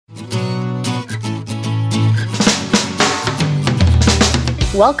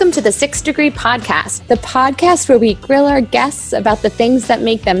Welcome to the 6 Degree Podcast, the podcast where we grill our guests about the things that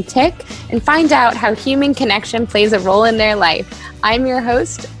make them tick and find out how human connection plays a role in their life. I'm your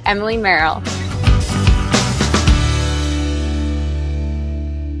host, Emily Merrill.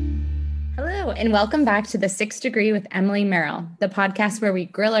 Hello, and welcome back to the 6 Degree with Emily Merrill, the podcast where we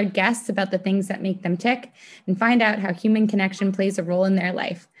grill our guests about the things that make them tick and find out how human connection plays a role in their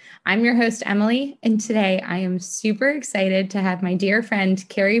life. I'm your host, Emily, and today I am super excited to have my dear friend,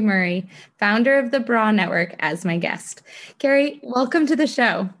 Carrie Murray, founder of the Bra Network, as my guest. Carrie, welcome to the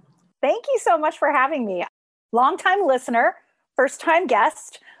show. Thank you so much for having me. Longtime listener, first-time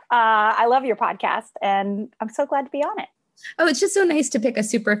guest. I love your podcast, and I'm so glad to be on it. Oh, it's just so nice to pick a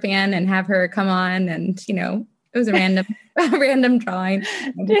super fan and have her come on, and, you know, it was a random drawing.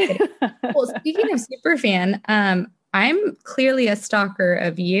 Well, speaking of super fan, I'm clearly a stalker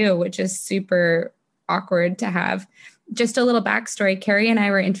of you, which is super awkward to have. Just a little backstory. Carrie and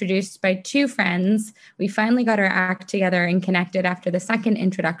I were introduced by two friends. We finally got our act together and connected after the second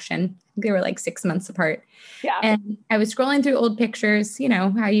introduction. They were like 6 months apart. Yeah. And I was scrolling through old pictures, you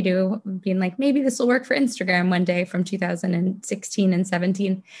know, how you do, being like, maybe this will work for Instagram one day from 2016 and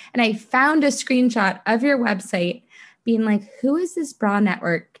 17. And I found a screenshot of your website being like, who is this Bra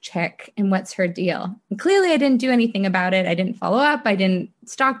Network chick and what's her deal? And clearly I didn't do anything about it. I didn't follow up. I didn't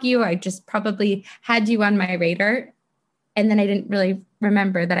stalk you. I just probably had you on my radar. And then I didn't really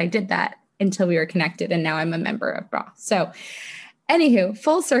remember that I did that until we were connected. And now I'm a member of Bra. So anywho,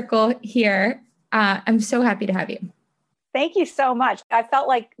 full circle here. I'm so happy to have you. Thank you so much. I felt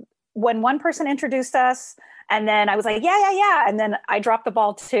like when one person introduced us, and then I was like, yeah. And then I dropped the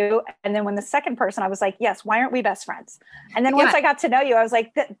ball too. And then when the second person, I was like, yes, why aren't we best friends? And then once I got to know you, I was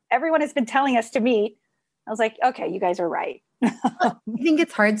like, everyone has been telling us to meet. I was like, okay, you guys are right. I think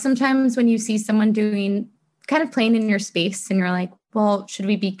it's hard sometimes when you see someone doing kind of playing in your space and you're like, well, should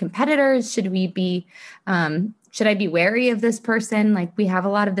we be competitors? Should I be wary of this person? Like, we have a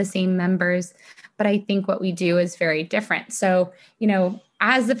lot of the same members, but I think what we do is very different. So, you know,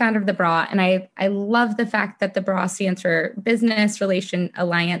 as the founder of the Bra, and I love the fact that the Bra stands for Business Relation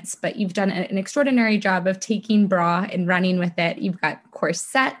Alliance, but you've done an extraordinary job of taking Bra and running with it. You've got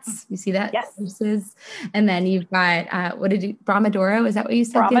corsets, you see that? Yes. Courses. And then you've got, Bramadoro, is that what you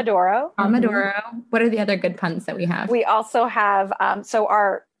said? Bramadoro. Bramadoro. Mm-hmm. What are the other good puns that we have? We also have, so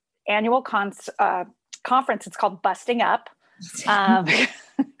our annual conference, it's called Busting Up.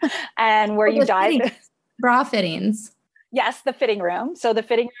 And where you dive. Bra fittings. Yes, the fitting room. So the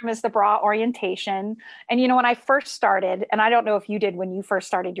fitting room is the bra orientation. And, you know, when I first started, and I don't know if you did when you first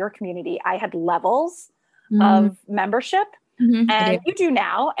started your community, I had levels of membership and you do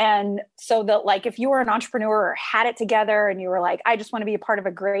now. And so that, like, if you were an entrepreneur or had it together and you were like, I just want to be a part of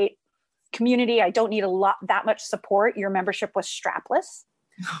a great community, I don't need that much support, your membership was strapless.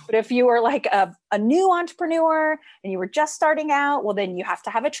 But if you were like a new entrepreneur and you were just starting out, well, then you have to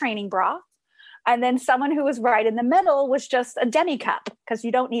have a training bra. And then someone who was right in the middle was just a demi cup, because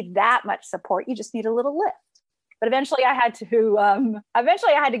you don't need that much support. You just need a little lift. But eventually I had to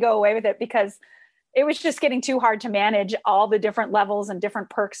go away with it because it was just getting too hard to manage all the different levels and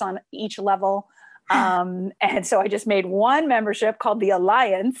different perks on each level. And so I just made one membership called the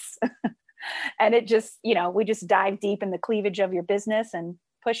Alliance. And it just, you know, we just dive deep in the cleavage of your business and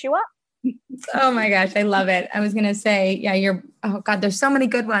push you up. Oh my gosh, I love it. I was going to say, yeah, oh God, there's so many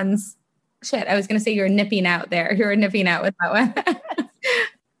good ones. Shit, I was going to say you're nipping out there. You're nipping out with that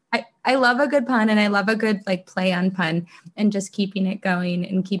one. I love a good pun, and I love a good like play on pun and just keeping it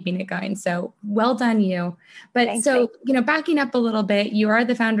going. So well done, you. But Thanks, you know, backing up a little bit, you are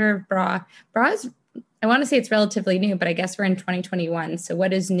the founder of Bra. Bra is, I want to say it's relatively new, but I guess we're in 2021. So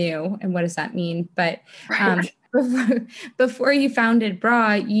what is new and what does that mean? But before you founded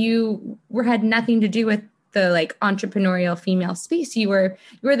Bra, you had nothing to do with the like entrepreneurial female space. You were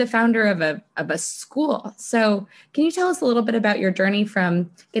the founder of a school. So can you tell us a little bit about your journey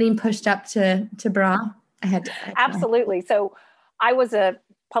from getting pushed up to Bra? Absolutely. So I was a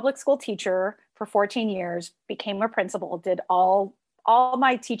public school teacher for 14 years, became a principal, did all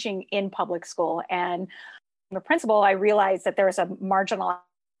my teaching in public school. And as a principal, I realized that there was a marginalized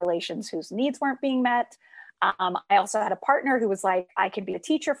populations whose needs weren't being met. I also had a partner who was like, I could be a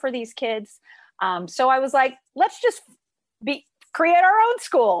teacher for these kids. So I was like, let's just create our own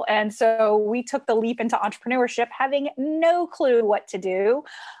school. And so we took the leap into entrepreneurship, having no clue what to do.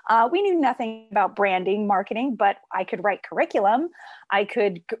 We knew nothing about branding, marketing, but I could write curriculum. I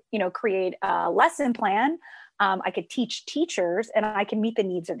could, create a lesson plan. I could teach teachers, and I can meet the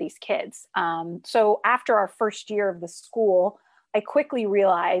needs of these kids. So after our first year of the school, I quickly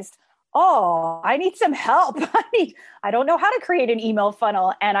realized oh, I need some help. I don't know how to create an email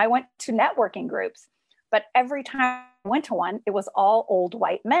funnel. And I went to networking groups, but every time I went to one, it was all old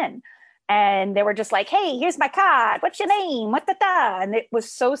white men. And they were just like, hey, here's my card. What's your name? What the da? And it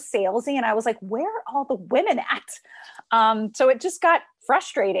was so salesy. And I was like, where are all the women at? So it just got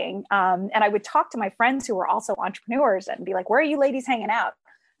frustrating. And I would talk to my friends who were also entrepreneurs and be like, where are you ladies hanging out?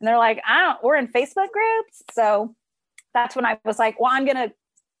 And they're like, we're in Facebook groups. So that's when I was like, well, I'm going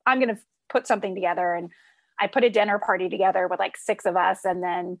to put something together. And I put a dinner party together with like 6 of us. And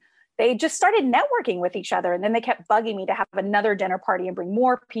then they just started networking with each other. And then they kept bugging me to have another dinner party and bring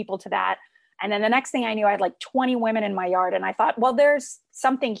more people to that. And then the next thing I knew, I had like 20 women in my yard. And I thought, well, there's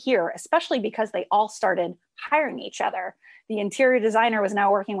something here, especially because they all started hiring each other. The interior designer was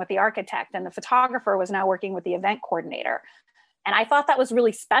now working with the architect, and the photographer was now working with the event coordinator. And I thought that was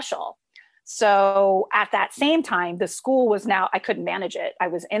really special. So at that same time, the school was now, I couldn't manage it. I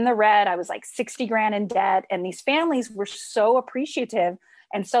was in the red. I was like 60 grand in debt. And these families were so appreciative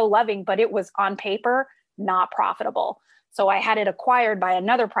and so loving, but it was on paper, not profitable. So I had it acquired by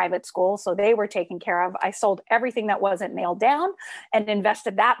another private school. So they were taken care of. I sold everything that wasn't nailed down and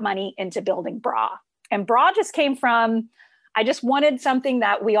invested that money into building Bra. And Bra just came from, I just wanted something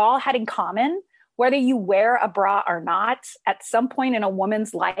that we all had in common. Whether you wear a bra or not, at some point in a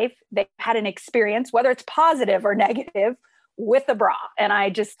woman's life, they had an experience, whether it's positive or negative, with a bra. And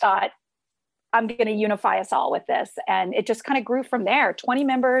I just thought, I'm going to unify us all with this. And it just kind of grew from there, 20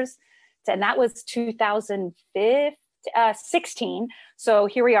 members. And that was 2016. So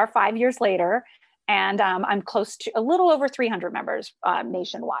here we are 5 years later. And I'm close to a little over 300 members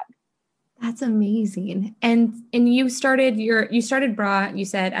nationwide. That's amazing. And you started Bra, you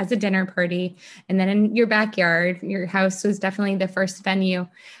said, as a dinner party, and then in your backyard. Your house was definitely the first venue.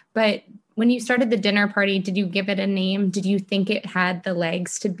 But when you started the dinner party, did you give it a name? Did you think it had the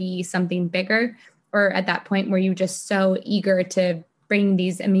legs to be something bigger? Or at that point, were you just so eager to bring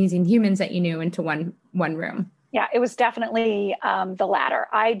these amazing humans that you knew into one room? Yeah, it was definitely the latter.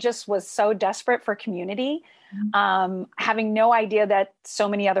 I just was so desperate for community, having no idea that so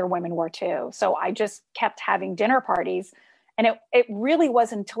many other women were too. So I just kept having dinner parties. And it really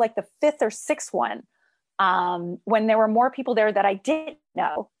wasn't until like the 5th or 6th one, when there were more people there that I didn't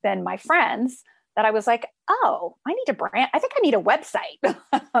know than my friends, that I was like, oh, I need a brand. I think I need a website.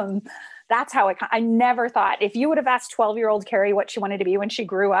 That's how I never thought, if you would have asked 12-year-old Carrie what she wanted to be when she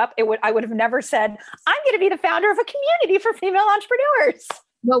grew up, I would have never said, I'm going to be the founder of a community for female entrepreneurs.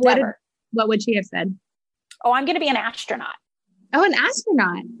 What would she have said? Oh, I'm going to be an astronaut. Oh, an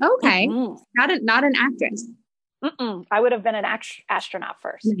astronaut. Okay. Mm-hmm. Not an actress. I would have been an astronaut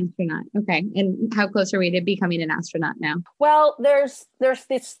first. An astronaut. Okay. And how close are we to becoming an astronaut now? Well, there's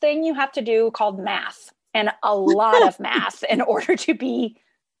this thing you have to do called math, and a lot of math in order to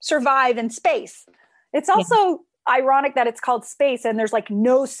survive in space. It's also ironic that it's called space and there's like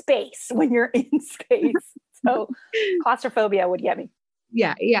no space when you're in space. So claustrophobia would get me.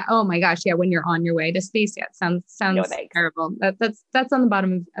 Yeah. Oh my gosh. Yeah. When you're on your way to space. Yeah. Sounds terrible. That's on the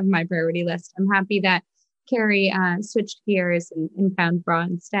bottom of my priority list. I'm happy that Carrie switched gears and found Bra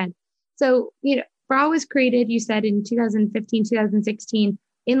instead. So, Bra was created, you said, in 2015, 2016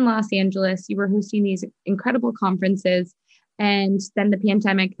 in Los Angeles. You were hosting these incredible conferences. And then the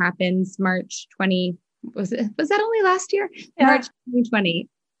pandemic happens, March 20. Was that only last year? Yeah. March 2020.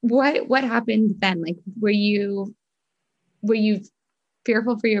 What happened then? Like, were you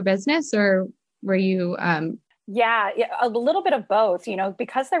fearful for your business, or were you? Yeah, a little bit of both,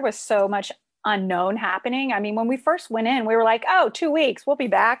 because there was so much unknown happening. I mean, when we first went in, we were like, oh, 2 weeks, we'll be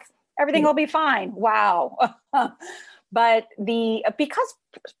back. Everything will be fine. Wow. But because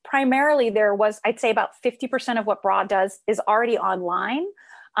primarily there was, I'd say about 50% of what Bra does is already online.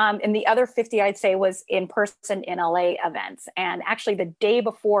 And the other 50, I'd say, was in person in LA events. And actually the day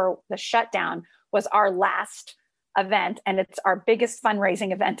before the shutdown was our last event. And it's our biggest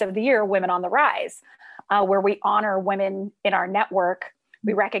fundraising event of the year, Women on the Rise, where we honor women in our network.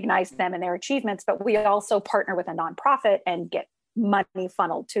 We recognize them and their achievements, but we also partner with a nonprofit and get money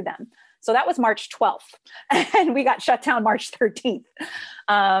funneled to them. So that was March 12th, and we got shut down March 13th.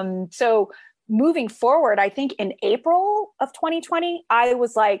 So moving forward, I think in April of 2020, I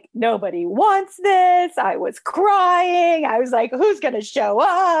was like, nobody wants this. I was crying. I was like, who's going to show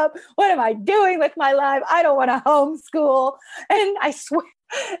up? What am I doing with my life? I don't want to homeschool. And I swear,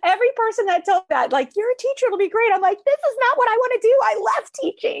 every person that told that, like, you're a teacher, it'll be great. I'm like, this is not what I want to do. I love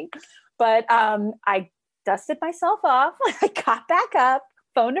teaching. But I dusted myself off. I got back up,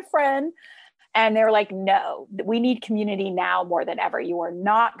 phoned a friend, and they were like, no, we need community now more than ever. You are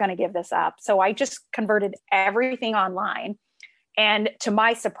not going to give this up. So I just converted everything online. And to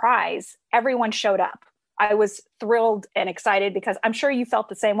my surprise, everyone showed up. I was thrilled and excited because I'm sure you felt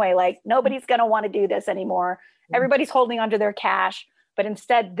the same way. Like, nobody's going to want to do this anymore. Everybody's holding onto their cash, but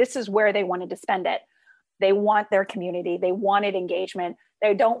instead, this is where they wanted to spend it. They want their community. They wanted engagement.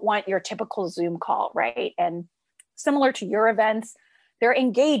 They don't want your typical Zoom call, right? And similar to your events, they're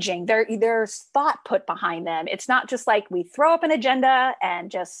engaging. There's thought put behind them. It's not just like we throw up an agenda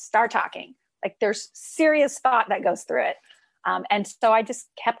and just start talking. Like, there's serious thought that goes through it. And so I just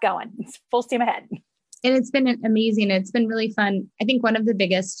kept going. It's full steam ahead. And it's been amazing. It's been really fun. I think one of the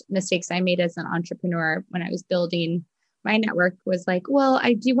biggest mistakes I made as an entrepreneur when I was building my network was like, well,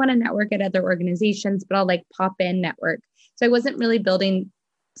 I do want to network at other organizations, but I'll like pop in network. So I wasn't really building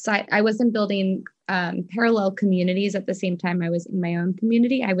parallel communities at the same time I was in my own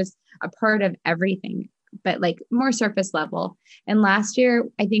community. I was a part of everything, but like more surface level. And last year,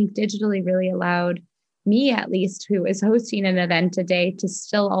 I think digitally really allowed me, at least, who is hosting an event today, to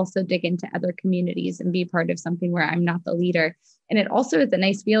still also dig into other communities and be part of something where I'm not the leader. And it also is a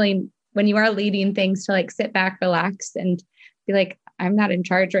nice feeling when you are leading things to like sit back, relax, and be like, I'm not in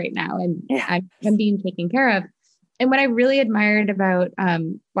charge right now, and I'm being taken care of. And what I really admired about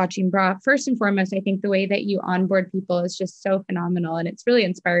watching Bra, first and foremost, I think the way that you onboard people is just so phenomenal. And it's really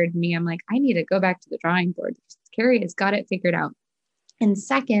inspired me. I'm like, I need to go back to the drawing board. Carrie has got it figured out. And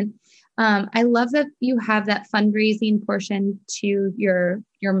second, I love that you have that fundraising portion to your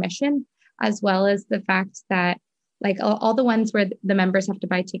mission, as well as the fact that like all the ones where the members have to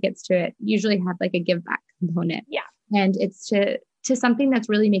buy tickets to it usually have like a give back component. Yeah. And it's to something that's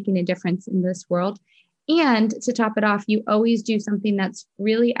really making a difference in this world. And to top it off, you always do something that's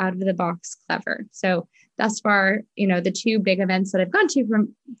really out of the box clever. So thus far, the two big events that I've gone to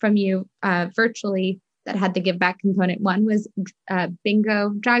from you virtually that had the give back component. One was drag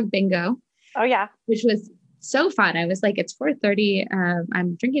bingo. Oh yeah. Which was so fun. I was like, it's 4:30.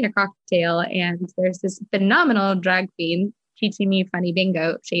 I'm drinking a cocktail and there's this phenomenal drag queen teaching me funny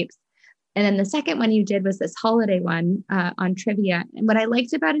bingo shapes. And then the second one you did was this holiday one on trivia. And what I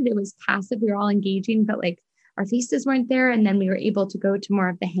liked about it, it was passive. We were all engaging, but like our faces weren't there. And then we were able to go to more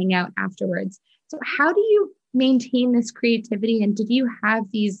of the hangout afterwards. So how do you maintain this creativity? And did you have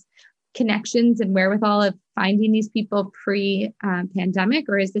these connections and wherewithal of finding these people pre-pandemic,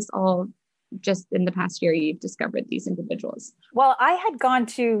 or is this all just in the past year you've discovered these individuals? Well, I had gone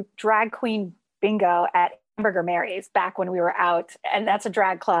to drag queen bingo at Hamburger Mary's back when we were out, and that's a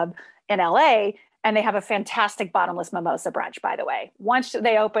drag club in LA, and they have a fantastic bottomless mimosa brunch, by the way. Once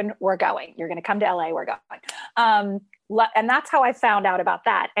they open, we're going. You're going to come to LA, we're going. And that's how I found out about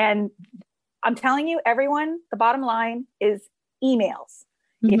that. And I'm telling you, everyone, the bottom line is emails.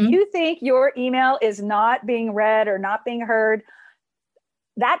 Mm-hmm. If you think your email is not being read or not being heard,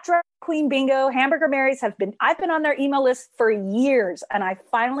 that drag queen bingo, Hamburger Mary's I've been on their email list for years. And I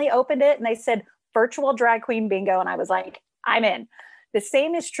finally opened it and they said virtual drag queen bingo. And I was like, I'm in. The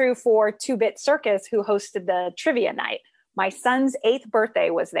same is true for 2-Bit Circus, who hosted the trivia night. My son's 8th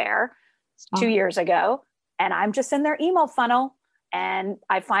birthday was there 2 years ago. And I'm just in their email funnel. And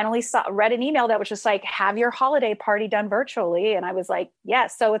I finally read an email that was just like, have your holiday party done virtually. And I was like,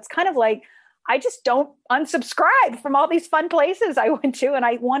 yes. So it's kind of like, I just don't unsubscribe from all these fun places I went to. And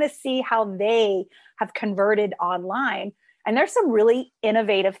I want to see how they have converted online. And there's some really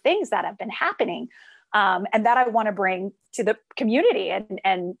innovative things that have been happening and that I want to bring to the community.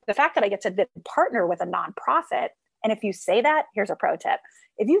 And the fact that I get to partner with a nonprofit. And if you say that, here's a pro tip.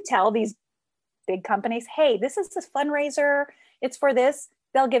 If you tell these big companies, hey, this is this fundraiser, it's for this,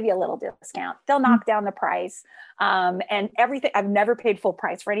 they'll give you a little discount. They'll knock down the price and everything. I've never paid full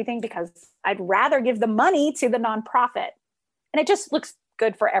price for anything because I'd rather give the money to the nonprofit. And it just looks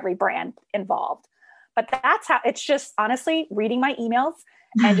good for every brand involved. But that's how it's just honestly reading my emails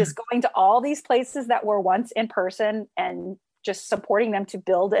and just going to all these places that were once in person and just supporting them to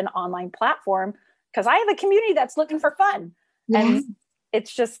build an online platform because I have a community that's looking for fun. Yeah. And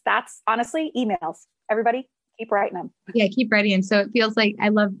it's just, that's honestly emails. Everybody keep writing them. Yeah, keep writing. And so it feels like I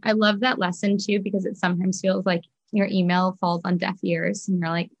love that lesson too, because it sometimes feels like your email falls on deaf ears and you're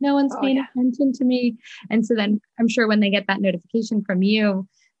like, no one's paying attention to me. And so then I'm sure when they get that notification from you,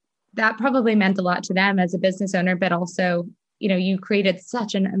 that probably meant a lot to them as a business owner, but also, you created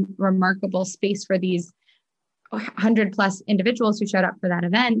such a remarkable space for these 100+ individuals who showed up for that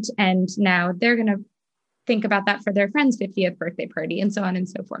event. And now they're going to think about that for their friend's 50th birthday party and so on and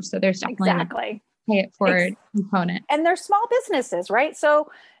so forth. So there's definitely pay it forward component. And they're small businesses, right? So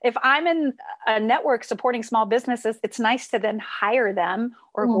if I'm in a network supporting small businesses, it's nice to then hire them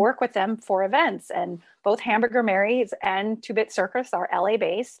or work with them for events. And both Hamburger Mary's and 2-Bit Circus are LA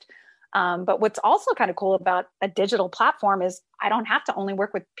based. But what's also kind of cool about a digital platform is I don't have to only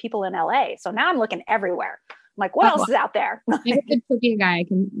work with people in LA. So now I'm looking everywhere. I'm like, what else is out there? I'm a good trivia guy.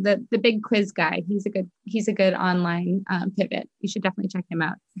 The big quiz guy. He's a good online pivot. You should definitely check him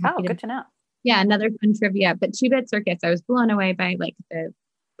out. Oh, good to know. Yeah, another fun trivia. But 2-Bit Circus, I was blown away by like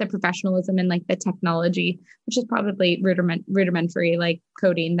the professionalism and like the technology, which is probably rudimentary like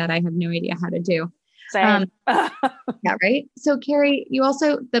coding that I have no idea how to do. Same. Yeah, right. So Carrie, you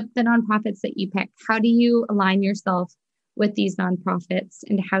also the nonprofits that you pick, how do you align yourself with these nonprofits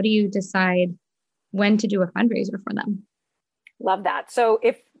and how do you decide when to do a fundraiser for them? Love that. So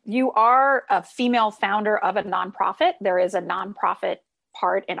if you are a female founder of a nonprofit, there is a nonprofit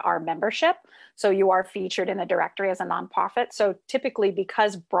part in our membership. So you are featured in the directory as a nonprofit. So typically,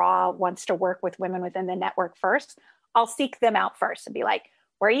 because BRA wants to work with women within the network first, I'll seek them out first and be like,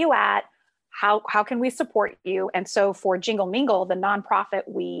 where are you at? How can we support you? And so for Jingle Mingle, the nonprofit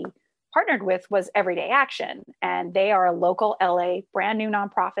we partnered with was Everyday Action. And they are a local LA brand new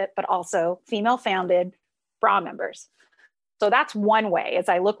nonprofit, but also female founded BRA members. So that's one way as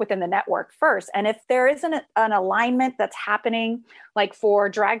I look within the network first. And if there isn't an alignment that's happening, like for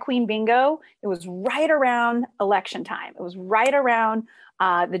Drag Queen Bingo, it was right around election time. It was right around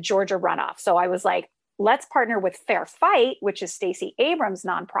the Georgia runoff. So I was like, let's partner with Fair Fight, which is Stacey Abrams'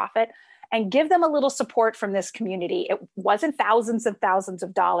 nonprofit, and give them a little support from this community. It wasn't thousands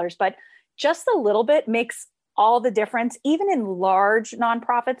of dollars, but just a little bit makes all the difference, even in large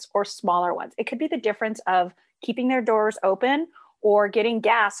nonprofits or smaller ones. It could be the difference of keeping their doors open or getting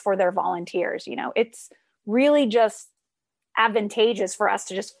gas for their volunteers. You know, it's really just advantageous for us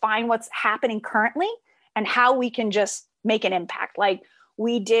to just find what's happening currently and how we can just make an impact. Like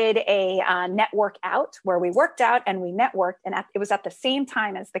we did a network out where we worked out and we networked, and it was at the same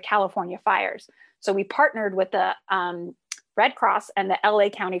time as the California fires. So we partnered with the Red Cross and the LA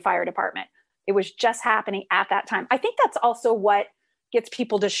County Fire Department. It was just happening at that time. I think that's also what gets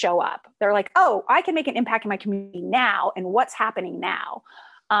people to show up. They're like, oh, I can make an impact in my community now, and what's happening now.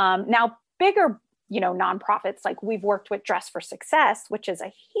 Now, bigger, nonprofits, like we've worked with Dress for Success, which is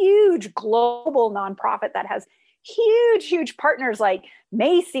a huge global nonprofit that has huge partners like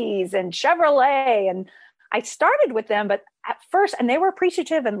Macy's and Chevrolet. And I started with them, but at first, and they were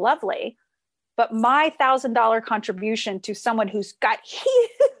appreciative and lovely, but my $1,000 contribution to someone who's got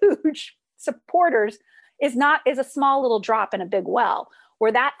huge supporters is a small little drop in a big well,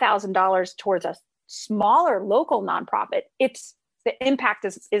 where that $1,000 towards a smaller local nonprofit, the impact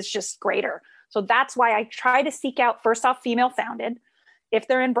is just greater. So that's why I try to seek out, first off, female founded. If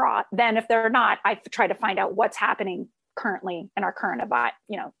they're in BRA, then if they're not, I try to find out what's happening currently in our current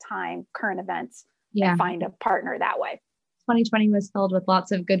current events, and find a partner that way. 2020 was filled with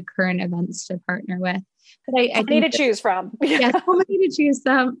lots of good current events to partner with. But I need to choose from. Yeah, so many to choose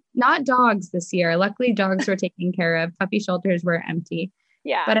from. Not dogs this year. Luckily, dogs were taken care of. Puppy shelters were empty.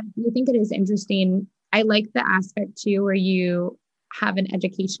 Yeah. But I do think it is interesting. I like the aspect too, where you have an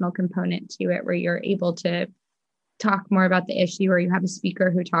educational component to it, where you're able to talk more about the issue, or you have a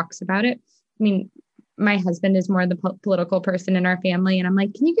speaker who talks about it. I mean, my husband is more the political person in our family. And I'm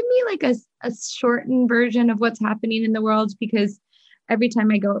like, can you give me like a shortened version of what's happening in the world? Because every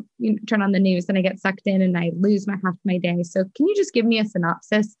time I go turn on the news, and I get sucked in and I lose half my day. So can you just give me a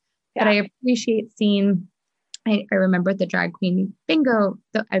synopsis? Yeah. But I appreciate seeing, I remember at the Drag Queen Bingo,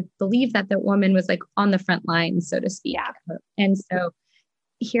 I believe that the woman was like on the front line, so to speak. Yeah. And so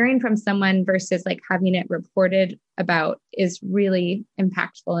hearing from someone versus like having it reported about is really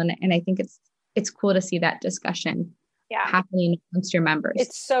impactful. And I think it's cool to see that discussion happening amongst your members.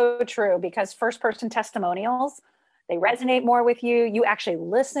 It's so true, because first person testimonials, they resonate more with you. You actually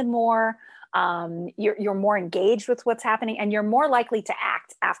listen more. You're more engaged with what's happening, and you're more likely to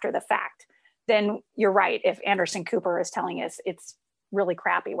act after the fact. Then you're right. If Anderson Cooper is telling us it's really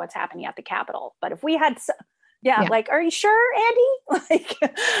crappy what's happening at the Capitol, but if we had, like, are you sure, Andy?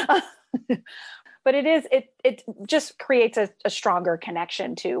 Like, but it just creates a stronger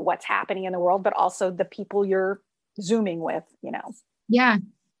connection to what's happening in the world, but also the people you're Zooming with, Yeah.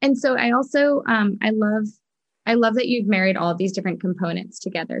 And so I also, I love that you've married all of these different components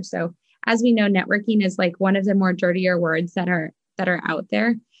together. So as we know, networking is like one of the more dirtier words that are out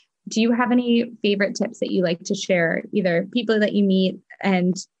there. Do you have any favorite tips that you like to share, either people that you meet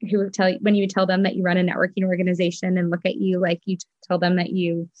and who when you tell them that you run a networking organization and look at you like you tell them that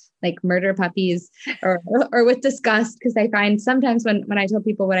you like murder puppies, or with disgust? Because I find sometimes when I tell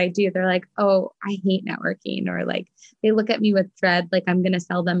people what I do, they're like, oh, I hate networking, or like they look at me with dread, like I'm going to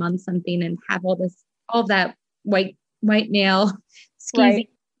sell them on something and have all that white male skeezy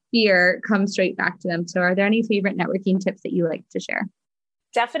fear come straight back to them. So are there any favorite networking tips that you like to share?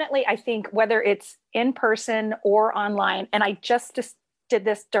 definitely, I think whether it's in person or online, and I just did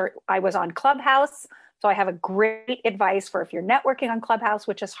this, I was on Clubhouse. So I have a great advice for if you're networking on Clubhouse,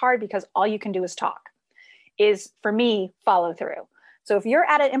 which is hard because all you can do is talk, is for me, follow through. So if you're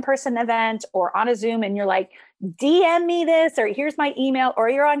at an in-person event or on a Zoom and you're like, DM me this, or here's my email, or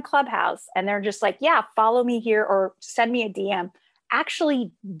you're on Clubhouse and they're just like, yeah, follow me here or send me a DM,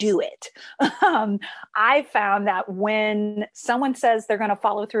 actually do it. I found that when someone says they're going to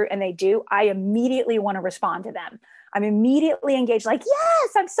follow through and they do, I immediately want to respond to them. I'm immediately engaged, like, yes,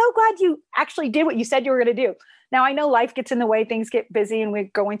 I'm so glad you actually did what you said you were going to do. Now, I know life gets in the way, things get busy, and we're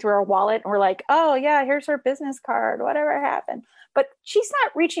going through our wallet and we're like, oh yeah, here's her business card, whatever happened. But she's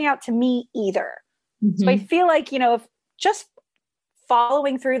not reaching out to me either. Mm-hmm. So I feel like, if just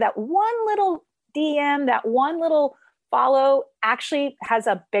following through that one little DM, that one little follow actually has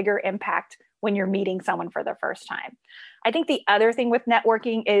a bigger impact when you're meeting someone for the first time. I think the other thing with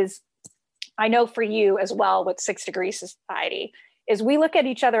networking is, I know for you as well with 6 Degrees Society, is we look at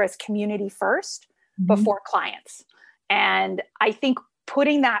each other as community first before clients. And I think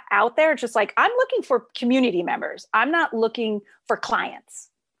putting that out there, just like, I'm looking for community members. I'm not looking for clients.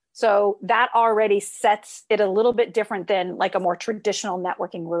 So that already sets it a little bit different than like a more traditional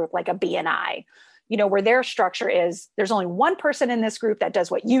networking group, like a BNI, where their structure is there's only one person in this group that does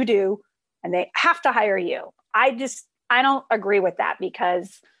what you do, and they have to hire you. I don't agree with that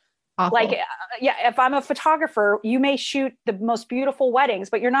because awful. If I'm a photographer, you may shoot the most beautiful weddings,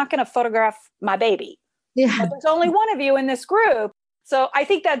 but you're not going to photograph my baby. Yeah. But there's only one of you in this group. So I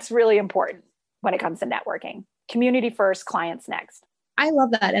think that's really important when it comes to networking. Community first, clients next. I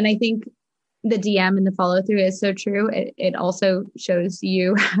love that. And I think the DM and the follow through is so true. It also shows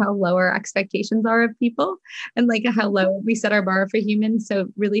you how low our expectations are of people and like how low we set our bar for humans. So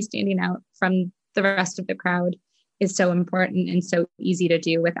really standing out from the rest of the crowd is so important and so easy to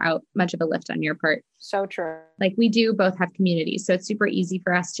do without much of a lift on your part. So true. Like we do both have communities. So it's super easy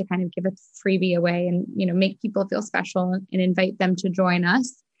for us to kind of give a freebie away and, make people feel special and invite them to join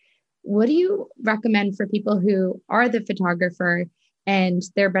us. What do you recommend for people who are the photographer and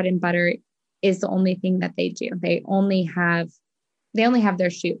their bread and butter is the only thing that they do? They only have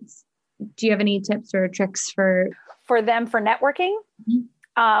their shoots. Do you have any tips or tricks for them for networking? Mm-hmm.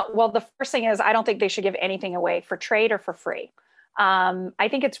 Well, the first thing is, I don't think they should give anything away for trade or for free. I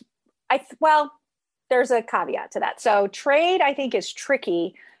think there's a caveat to that. So trade, I think, is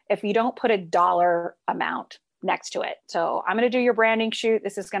tricky if you don't put a dollar amount next to it. So I'm going to do your branding shoot.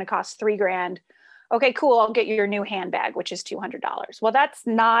 This is going to cost $3,000. Okay, cool. I'll get you your new handbag, which is $200. Well, that's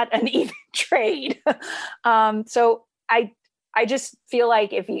not an even trade. So I just feel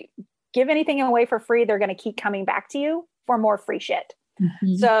like if you give anything away for free, they're going to keep coming back to you for more free shit.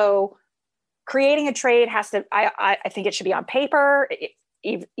 Mm-hmm. So creating a trade I think it should be on paper,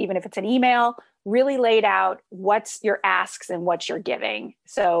 even if it's an email, really laid out what's your asks and what you're giving.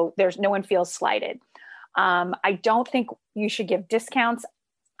 So no one feels slighted. I don't think you should give discounts.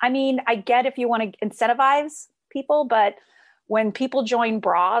 I mean, I get if you want to incentivize people, but when people join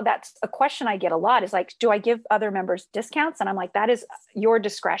BRA, that's a question I get a lot is like, do I give other members discounts? And I'm like, that is your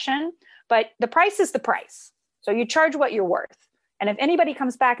discretion, but the price is the price. So you charge what you're worth. And if anybody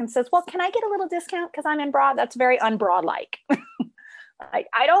comes back and says, well, can I get a little discount because I'm in BRA? That's very un-BRA-like.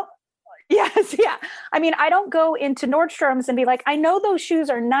 I don't, yes, yeah. I mean, I don't go into Nordstrom's and be like, I know those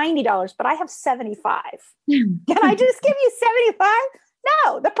shoes are $90, but I have 75. Can I just give you 75?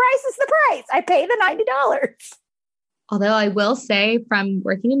 No, the price is the price. I pay the $90. Although I will say from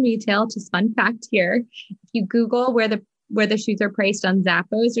working in retail, just fun fact here, if you Google where the shoes are priced on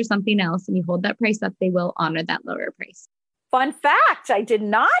Zappos or something else and you hold that price up, they will honor that lower price. Fun fact. I did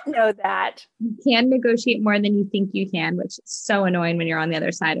not know that. You can negotiate more than you think you can, which is so annoying when you're on the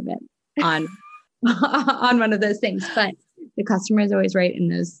other side of it on one of those things. But the customer is always right in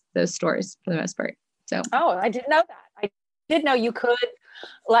those stores for the most part. So, I didn't know that. I did know you could,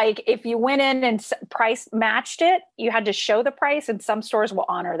 like, if you went in and price matched it, you had to show the price, and some stores will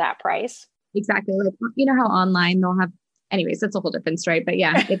honor that price. Exactly. Like, how online they'll have, anyways, that's a whole different story. But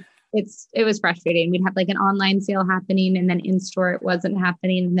yeah, it was frustrating. We'd have like an online sale happening and then in store it wasn't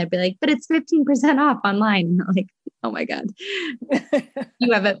happening. And they'd be like, but it's 15% off online. And I'm like, oh my God,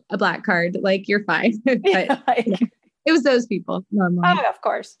 you have a black card, like you're fine. But it was those people normally. Oh, of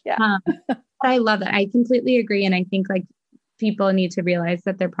course. Yeah. But I love that. I completely agree. And I think like people need to realize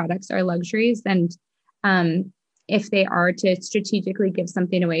that their products are luxuries. And if they are to strategically give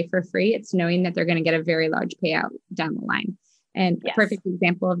something away for free, it's knowing that they're going to get a very large payout down the line. And yes. A perfect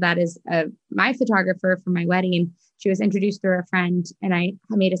example of that is my photographer for my wedding. She was introduced through a friend, and I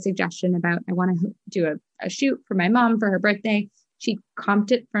made a suggestion about, I want to do a shoot for my mom for her birthday. She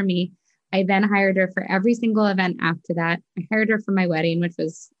comped it for me. I then hired her for every single event after that. I hired her for my wedding, which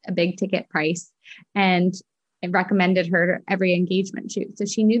was a big ticket price. And I recommended her every engagement shoot. So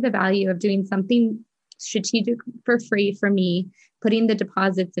she knew the value of doing something strategic for free for me, putting the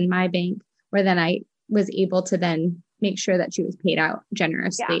deposits in my bank, where then I was able to then make sure that she was paid out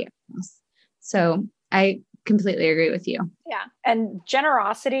generously. Yeah. So I completely agree with you. Yeah. And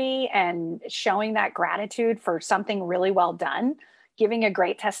generosity and showing that gratitude for something really well done, giving a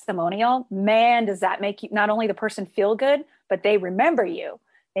great testimonial, man, does that make you, not only the person feel good, but they remember you.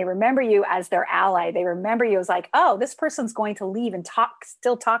 They remember you as their ally. They remember you as like, oh, this person's going to leave and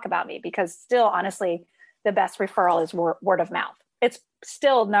still talk about me, because still, honestly, the best referral is word of mouth. It's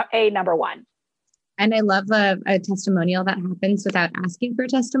still number one. And I love a testimonial that happens without asking for a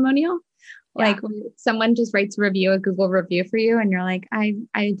testimonial. Yeah. Like when someone just writes a review, a Google review for you, and you're like, I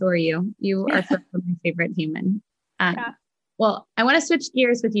adore you. You are my favorite human. Yeah. Well, I want to switch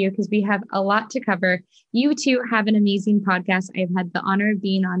gears with you because we have a lot to cover. You too have an amazing podcast. I've had the honor of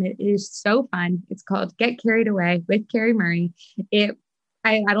being on it. It is so fun. It's called Get Carried Away with Carrie Murray. I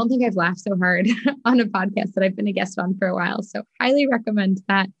don't think I've laughed so hard on a podcast that I've been a guest on for a while. So highly recommend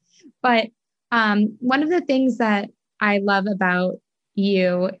that. But one of the things that I love about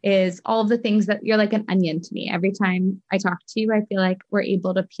you is all of the things that you're like an onion to me. Every time I talk to you, I feel like we're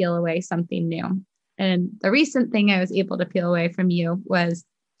able to peel away something new. And the recent thing I was able to peel away from you was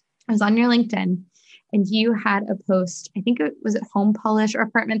I was on your LinkedIn and you had a post. I think it was home polish or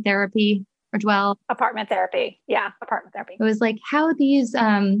apartment therapy or dwell. Apartment therapy. Yeah. Apartment therapy. It was like how these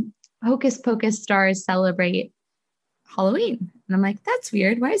hocus pocus stars celebrate Halloween. And I'm like, that's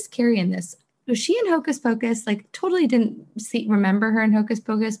weird. Why is Carrie in this? Was she in Hocus Pocus? Like totally didn't remember her in Hocus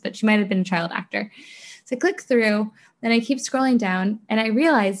Pocus, but she might've been a child actor. So I click through, then I keep scrolling down and I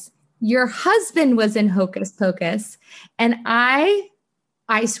realize your husband was in Hocus Pocus. And I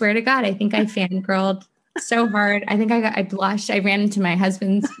swear to God, I think I fangirled so hard. I think I blushed. I ran into my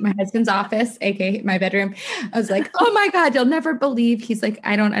husband's office, aka my bedroom. I was like, oh my God, you'll never believe. He's like,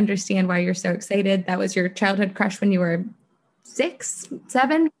 I don't understand why you're so excited. That was your childhood crush when you were 6,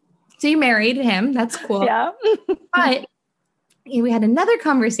 7. So you married him. That's cool. Yeah. But we had another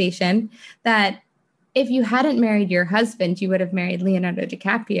conversation that if you hadn't married your husband, you would have married Leonardo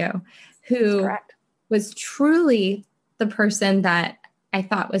DiCaprio, who was truly the person that I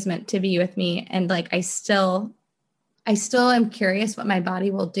thought was meant to be with me. And like, I still am curious what my body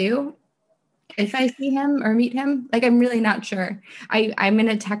will do if I see him or meet him. Like, I'm really not sure. I'm going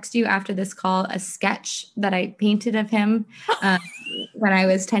to text you after this call a sketch that I painted of him when I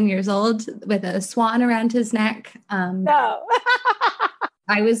was 10 years old with a swan around his neck. No.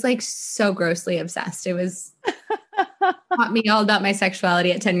 I was like so grossly obsessed. It was taught me all about my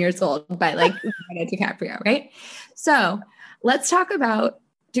sexuality at 10 years old by like Leonardo DiCaprio, right? So let's talk about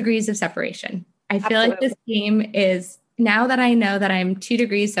degrees of separation. I feel like this game is, now that I know that I'm 2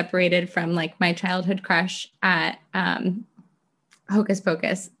 degrees separated from like my childhood crush at Hocus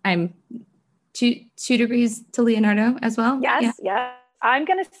Pocus, I'm two degrees to Leonardo as well. Yes. Yeah. Yes. I'm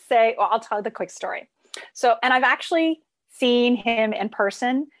going to say, well, I'll tell you the quick story. So, and I've actually seen him in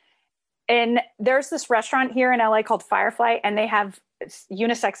person. And there's this restaurant here in LA called Firefly, and they have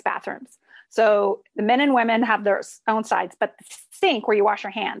unisex bathrooms. So the men and women have their own sides, but the sink where you wash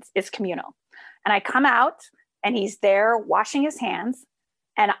your hands is communal. And I come out and he's there washing his hands,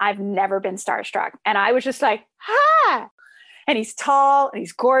 and I've never been starstruck. And I was just like, ha! And he's tall and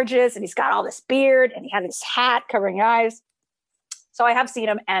he's gorgeous and he's got all this beard and he had this hat covering his eyes. So I have seen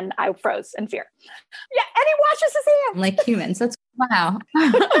him and I froze in fear. Yeah. And he washes his hands. Like humans. That's wow.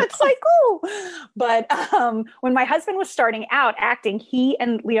 It's like, cool. But when my husband was starting out acting, he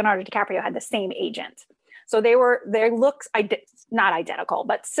and Leonardo DiCaprio had the same agent. So their looks, not identical,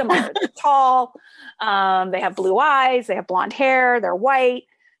 but similar. They're tall. They have blue eyes. They have blonde hair. They're white.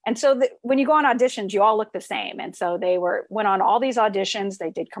 And so when you go on auditions, you all look the same. And so they went on all these auditions.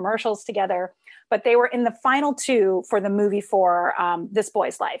 They did commercials together, but they were in the final 2 for the movie for This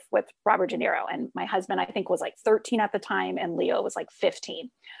Boy's Life with Robert De Niro. And my husband, I think, was like 13 at the time, and Leo was like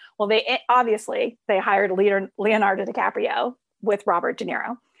 15. Well, they hired Leonardo DiCaprio with Robert De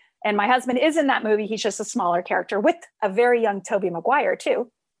Niro. And my husband is in that movie. He's just a smaller character with a very young Tobey Maguire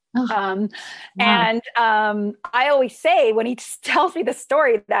too. Oh, wow. And I always say when he tells me the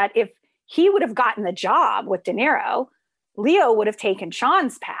story that if he would have gotten the job with De Niro, Leo would have taken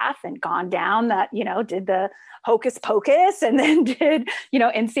Sean's path and gone down that, did the Hocus Pocus and then did,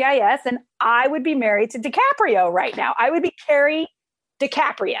 NCIS. And I would be married to DiCaprio right now. I would be Carrie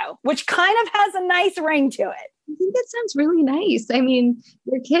DiCaprio, which kind of has a nice ring to it. I think that sounds really nice. I mean,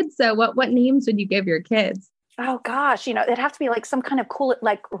 your kids, what names would you give your kids? Oh gosh, it'd have to be like some kind of cool,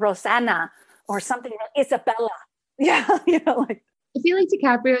 like Rosanna or something, like Isabella. Yeah, like. I feel like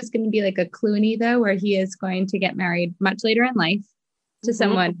DiCaprio is going to be like a Clooney though, where he is going to get married much later in life to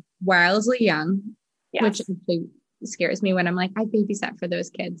someone wildly young, which actually scares me when I'm like, I babysat for those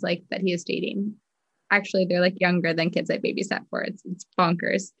kids like that he is dating. Actually, they're like younger than kids I babysat for. It's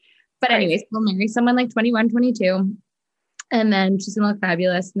bonkers. But anyways, we'll marry someone like 21, 22, and then she's going to look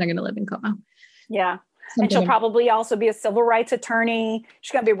fabulous and they're going to live in Como. Yeah. And she'll probably also be a civil rights attorney.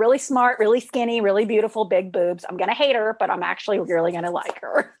 She's going to be really smart, really skinny, really beautiful, big boobs. I'm going to hate her, but I'm actually really going to like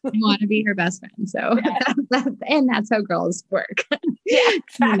her. I want to be her best friend. So, and that's how girls work. Yeah,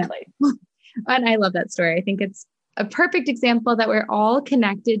 exactly. And I love that story. I think it's a perfect example that we're all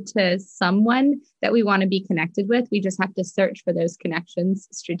connected to someone that we want to be connected with. We just have to search for those connections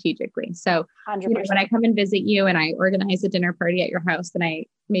strategically. So when I come and visit you and I organize a dinner party at your house, and I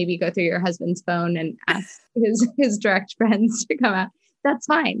maybe go through your husband's phone and ask his direct friends to come out, that's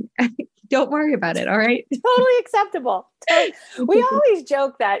fine. Don't worry about it. All right. Totally acceptable. We always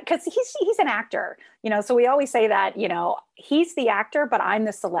joke that because he's an actor, so we always say that, he's the actor, but I'm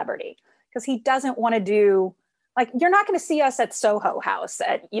the celebrity, because he doesn't want to do, like, you're not going to see us at Soho House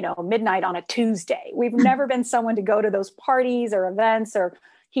at, midnight on a Tuesday. We've never been someone to go to those parties or events, or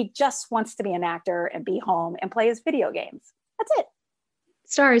he just wants to be an actor and be home and play his video games. That's it.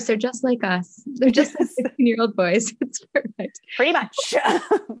 Stars, they're just like us. They're just like 16-year-old boys. It's perfect. Pretty much.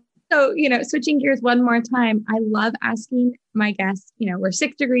 So, switching gears one more time, I love asking my guests, we're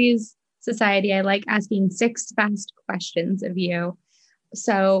 6 Degrees Society. I like asking 6 fast questions of you.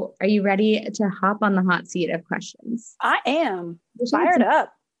 So are you ready to hop on the hot seat of questions? I am fired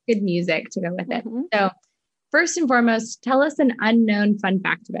up. Good music to go with it. So first and foremost, tell us an unknown fun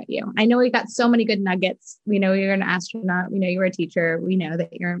fact about you. I know we got so many good nuggets. We know you're an astronaut. We know you were a teacher. We know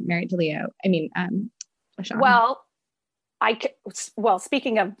that you're married to Leo. Sean. Well,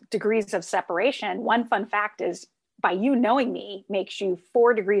 speaking of degrees of separation, one fun fact is, by you knowing me makes you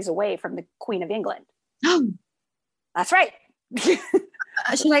 4 degrees away from the Queen of England. Oh, that's right.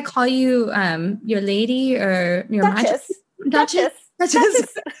 Should I call you your lady or your Duchess? Duchess is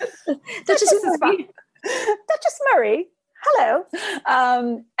fine. Duchess Murray. Hello.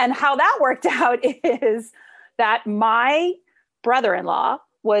 And how that worked out is that my brother-in-law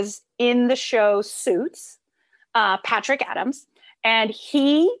was in the show Suits, Patrick Adams, and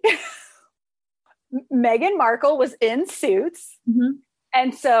Meghan Markle was in Suits.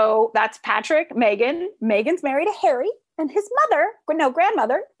 And so that's Patrick, Meghan. Meghan's married to Harry. And his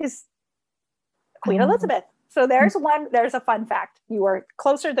grandmother is Queen Elizabeth. So there's a fun fact. You are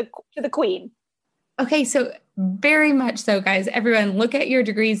closer to the Queen. Okay. So very much so, guys, everyone look at your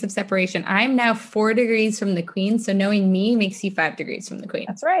degrees of separation. I'm now 4 degrees from the Queen. So knowing me makes you 5 degrees from the Queen.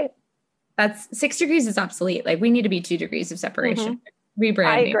 That's right. That's 6 degrees is obsolete. Like, we need to be 2 degrees of separation. Rebranding.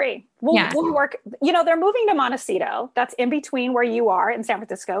 I agree. We'll work, they're moving to Montecito. That's in between where you are in San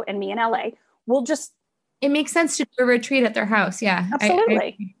Francisco and me in LA. It makes sense to do a retreat at their house. Yeah.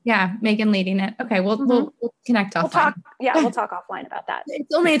 Absolutely. Megan leading it. Okay. We'll connect offline. We'll talk offline about that.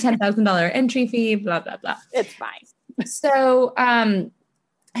 It's only a $10,000 entry fee, blah, blah, blah. It's fine. So,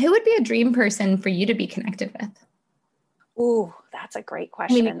 who would be a dream person for you to be connected with? Ooh, that's a great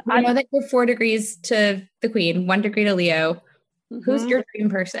question. I know that you're 4 degrees to the Queen, 1 degree to Leo. Who's your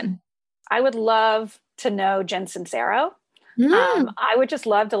dream person? I would love to know Jen Sincero. I would just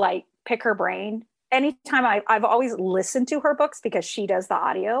love to pick her brain. Anytime I've always listened to her books because she does the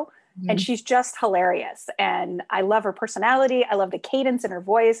audio and she's just hilarious. And I love her personality. I love the cadence in her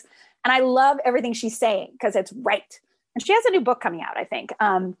voice. And I love everything she's saying because it's right. And she has a new book coming out, I think.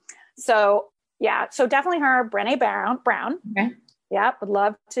 So definitely her. Brené Brown. Okay. Yeah. Would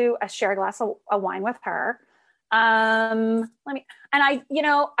love to share a glass of wine with her. I love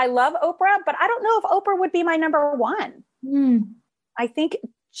Oprah, but I don't know if Oprah would be my number one. I think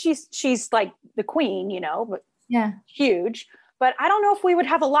she's like the Queen, but huge, but I don't know if we would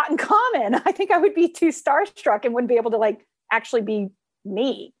have a lot in common. I think I would be too starstruck and wouldn't be able to actually be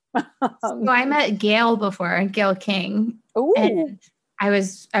me. So I met Gail before, Gail King. Ooh. And I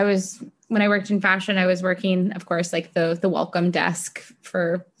was when I worked in fashion, I was working, of course, the welcome desk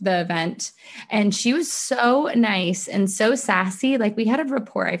for the event. And she was so nice and so sassy. We had a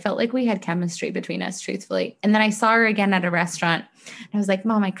rapport. I felt like we had chemistry between us, truthfully. And then I saw her again at a restaurant. And I was like,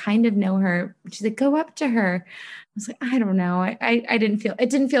 Mom, I kind of know her. She's like, go up to her. I was like, I don't know. It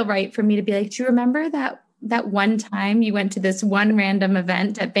didn't feel right for me to be like, do you remember that one time you went to this one random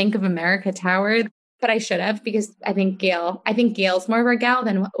event at Bank of America Tower? But I should have, because I think Gail's more of a gal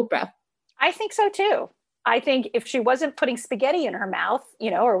than Oprah. I think so too. I think if she wasn't putting spaghetti in her mouth,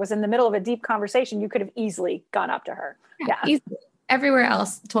 or was in the middle of a deep conversation, you could have easily gone up to her. Yeah. Easily. Everywhere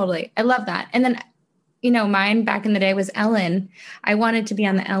else. Totally. I love that. And then, mine back in the day was Ellen. I wanted to be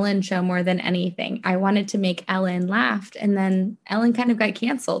on the Ellen show more than anything. I wanted to make Ellen laugh. And then Ellen kind of got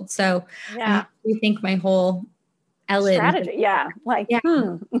canceled. So I rethink my whole Ellen strategy. Yeah. Like, Yeah,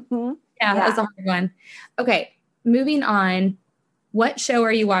 that was a hard one. Okay. Moving on. What show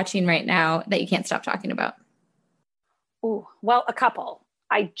are you watching right now that you can't stop talking about? Ooh, well, a couple.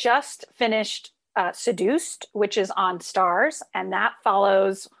 I just finished Seduced, which is on Stars, and that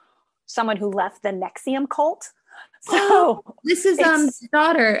follows someone who left the Nexium cult. So this is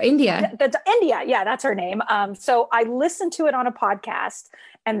daughter, India. India, yeah, that's her name. So I listened to it on a podcast,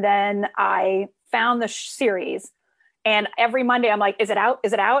 and then I found the series. And every Monday I'm like, is it out?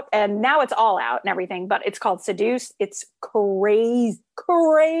 Is it out? And now it's all out and everything, but it's called Seduced. It's crazy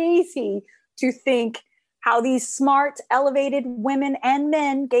to think how these smart, elevated women and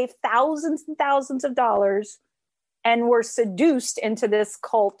men gave thousands and thousands of dollars and were seduced into this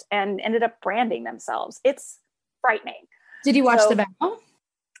cult and ended up branding themselves. It's frightening. Did you watch the battle?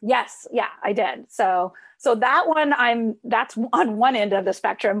 Yes. Yeah, I did. So that one, that's on one end of the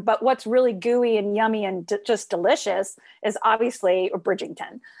spectrum, but what's really gooey and yummy and just delicious is obviously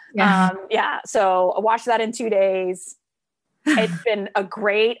Bridgerton. Yeah. So I watched that in 2 days. It's been a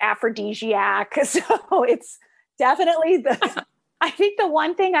great aphrodisiac. So it's definitely I think the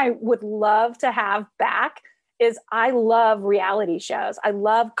one thing I would love to have back is I love reality shows. I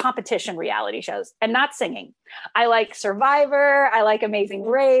love competition reality shows and not singing. I like Survivor. I like Amazing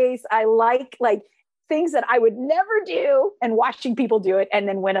Race. I like things that I would never do and watching people do it and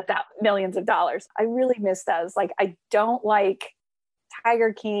then win millions of dollars. I really miss those. Like, I don't like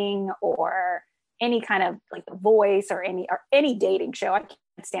Tiger King or any kind of like The Voice or any dating show. I can't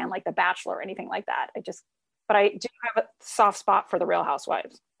stand like The Bachelor or anything like that. But I do have a soft spot for the Real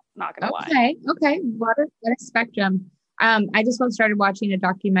Housewives. Not gonna lie. Okay. What a spectrum. I just started watching a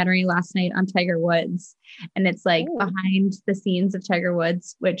documentary last night on Tiger Woods, and it's like behind the scenes of Tiger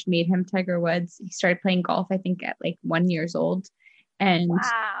Woods, which made him Tiger Woods. He started playing golf, I think, at like 1 year old, and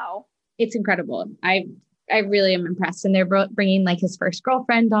wow, it's incredible. I really am impressed, and they're bringing like his first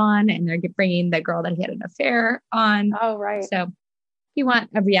girlfriend on, and they're bringing the girl that he had an affair on. Oh, right. So, if you want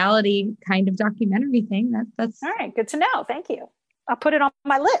a reality kind of documentary thing, that's all right. Good to know. Thank you. I'll put it on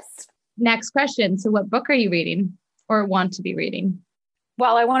my list. Next question. So what book are you reading or want to be reading?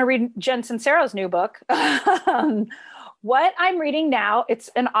 Well, I want to read Jen Sincero's new book. What I'm reading now, it's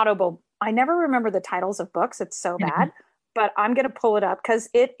an Audible. I never remember the titles of books. It's so bad, but I'm going to pull it up because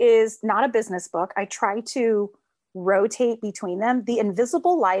it is not a business book. I try to rotate between them. The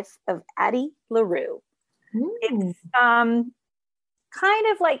Invisible Life of Addie LaRue. It's kind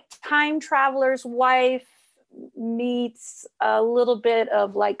of like time traveler's wife meets a little bit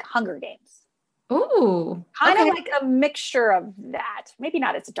of like Hunger Games. Ooh, kind of like a mixture of that. Maybe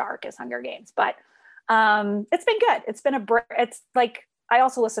not as dark as Hunger Games, but it's been good. It's been it's like, I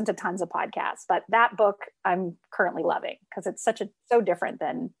also listen to tons of podcasts, but that book I'm currently loving because it's so different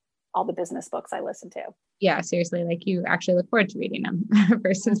than all the business books I listen to. Yeah, seriously. Like, you actually look forward to reading them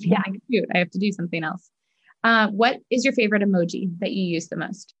versus being like, shoot, I have to do something else. What is your favorite emoji that you use the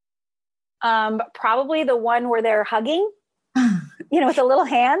most? Probably the one where they're hugging, with the little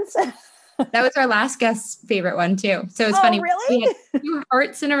hands. That was our last guest's favorite one too. So it's funny. Really? We had 2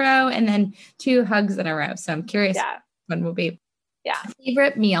 hearts in a row and then 2 hugs in a row. So I'm curious which one will be. Yeah.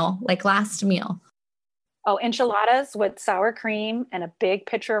 Favorite meal, like last meal. Oh, enchiladas with sour cream and a big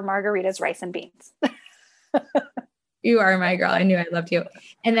pitcher of margaritas, rice and beans. You are my girl. I knew I loved you.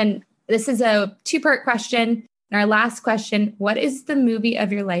 And then this is a 2-part question. And our last question, what is the movie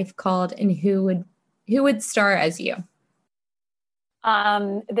of your life called and who would star as you?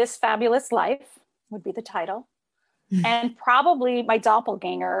 This Fabulous Life would be the title. And probably my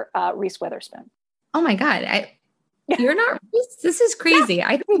doppelganger, Reese Witherspoon. Oh my God. You're not Reese? This is crazy.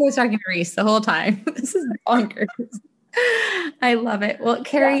 I think I was talking to Reese the whole time. This is bonkers. I love it. Well,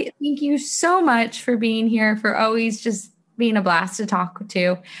 Carrie, thank you so much for being here, for always just being a blast to talk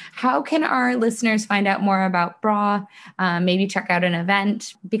to. How can our listeners find out more about BRA? Maybe check out an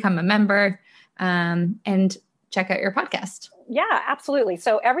event, become a member, and check out your podcast. Yeah, absolutely.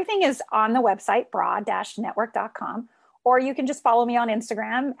 So everything is on the website, bra-network.com, or you can just follow me on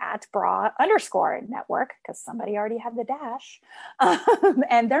Instagram at bra_network, because somebody already had the dash.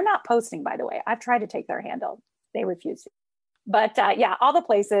 And they're not posting, by the way. I've tried to take their handle. They refuse to. But all the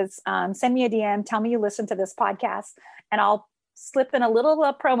places, send me a DM, tell me you listen to this podcast, and I'll slip in a little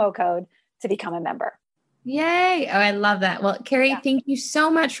promo code to become a member. Yay. Oh, I love that. Well, Carrie, thank you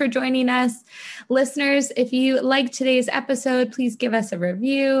so much for joining us. Listeners, if you liked today's episode, please give us a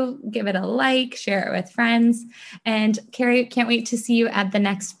review, give it a like, share it with friends. And Carrie, can't wait to see you at the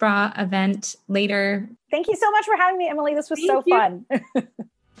next bra event later. Thank you so much for having me, Emily. This was so fun.